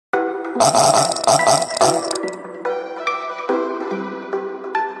I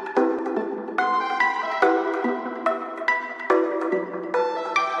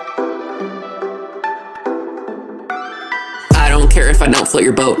don't care if I don't float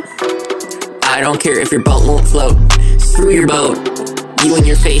your boat. I don't care if your boat won't float. Screw your boat, you and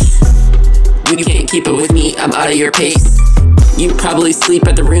your face. You can't keep up with me, I'm out of your pace. You probably sleep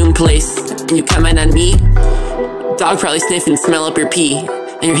at the room place, and you comment on me. Dog probably sniff and smell up your pee,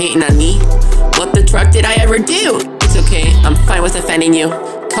 and you're hating on me. What the truck did I ever do? It's okay, I'm fine with offending you.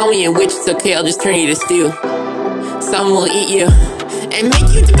 Call me a witch, it's okay, I'll just turn you to stew. Someone will eat you, and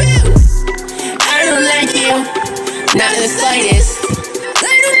make you taboo. I don't like you, not in the slightest.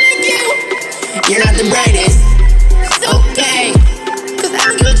 I don't like you, you're not the brightest. It's okay, cause I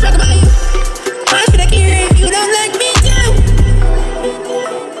don't give a fuck about you. Why should I care if you don't like me too?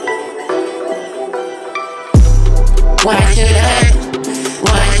 Why should I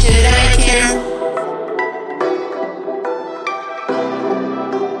care?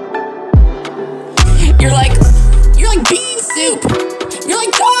 You're like bean soup. You're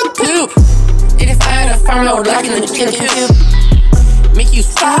like dog poop. And if I had a farm, I would lock in the chicken coop. Make you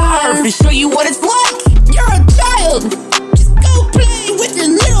starve to show you what it's like. You're a child. Just go play with your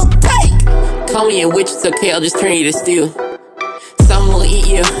little tyke. Call me a witch, it's okay, I'll just turn you to stew. Someone will eat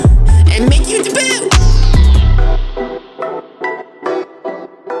you and make you taboo.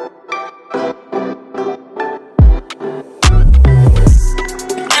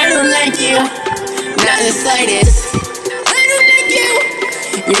 I don't like you, not in the slightest. I don't like you,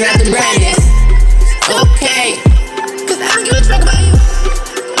 you're not the brightest.